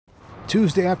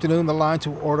Tuesday afternoon, the line to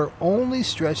order only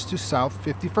stretched to South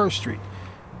 51st Street,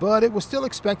 but it was still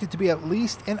expected to be at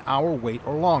least an hour wait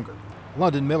or longer.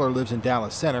 London Miller lives in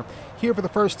Dallas Center, here for the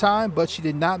first time, but she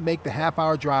did not make the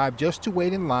half-hour drive just to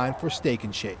wait in line for Steak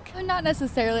and Shake. Not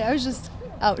necessarily. I was just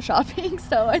out shopping,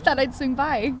 so I thought I'd swing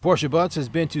by. Portia Butts has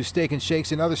been to Steak and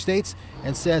Shakes in other states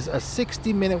and says a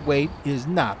 60-minute wait is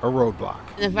not a roadblock.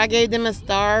 If I gave them a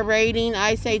star rating,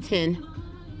 I say 10.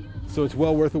 So it's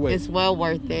well worth the wait. It's well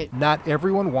worth it. Not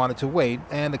everyone wanted to wait,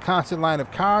 and the constant line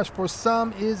of cars for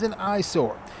some is an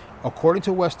eyesore. According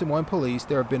to West Des Moines police,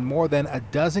 there have been more than a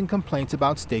dozen complaints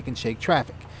about Steak and Shake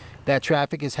traffic. That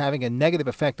traffic is having a negative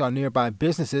effect on nearby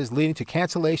businesses, leading to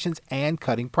cancellations and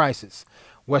cutting prices.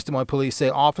 West Des Moines police say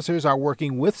officers are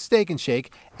working with Steak and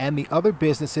Shake and the other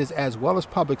businesses as well as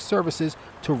public services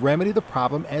to remedy the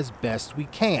problem as best we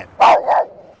can.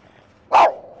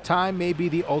 Time may be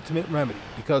the ultimate remedy,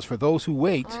 because for those who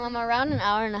wait, Around an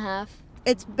hour and a half.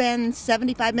 It's been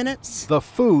 75 minutes. The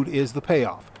food is the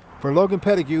payoff. For Logan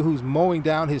Pettigrew, who's mowing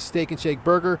down his Steak and Shake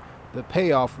burger, the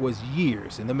payoff was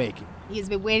years in the making. He's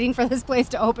been waiting for this place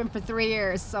to open for 3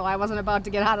 years, so I wasn't about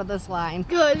to get out of this line.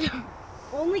 Good.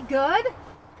 Only good?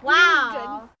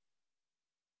 Wow.